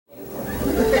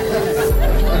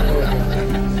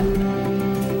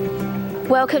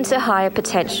Welcome to Higher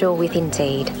Potential with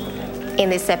Indeed. In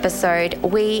this episode,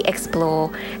 we explore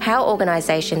how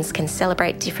organisations can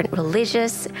celebrate different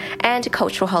religious and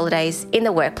cultural holidays in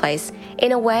the workplace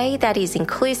in a way that is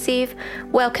inclusive,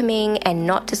 welcoming, and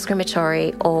not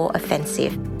discriminatory or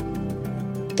offensive.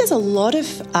 There's a lot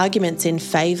of arguments in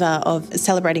favour of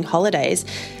celebrating holidays,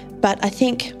 but I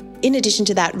think in addition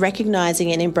to that,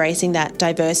 recognising and embracing that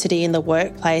diversity in the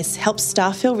workplace helps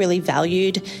staff feel really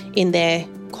valued in their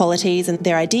qualities and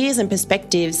their ideas and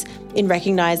perspectives, in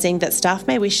recognising that staff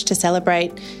may wish to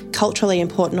celebrate culturally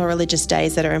important or religious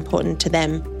days that are important to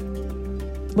them.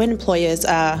 When employers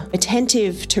are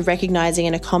attentive to recognising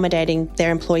and accommodating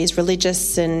their employees'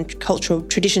 religious and cultural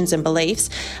traditions and beliefs,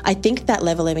 I think that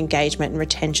level of engagement and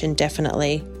retention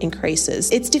definitely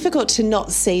increases. It's difficult to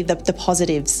not see the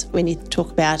positives when you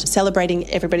talk about celebrating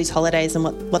everybody's holidays and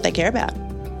what they care about.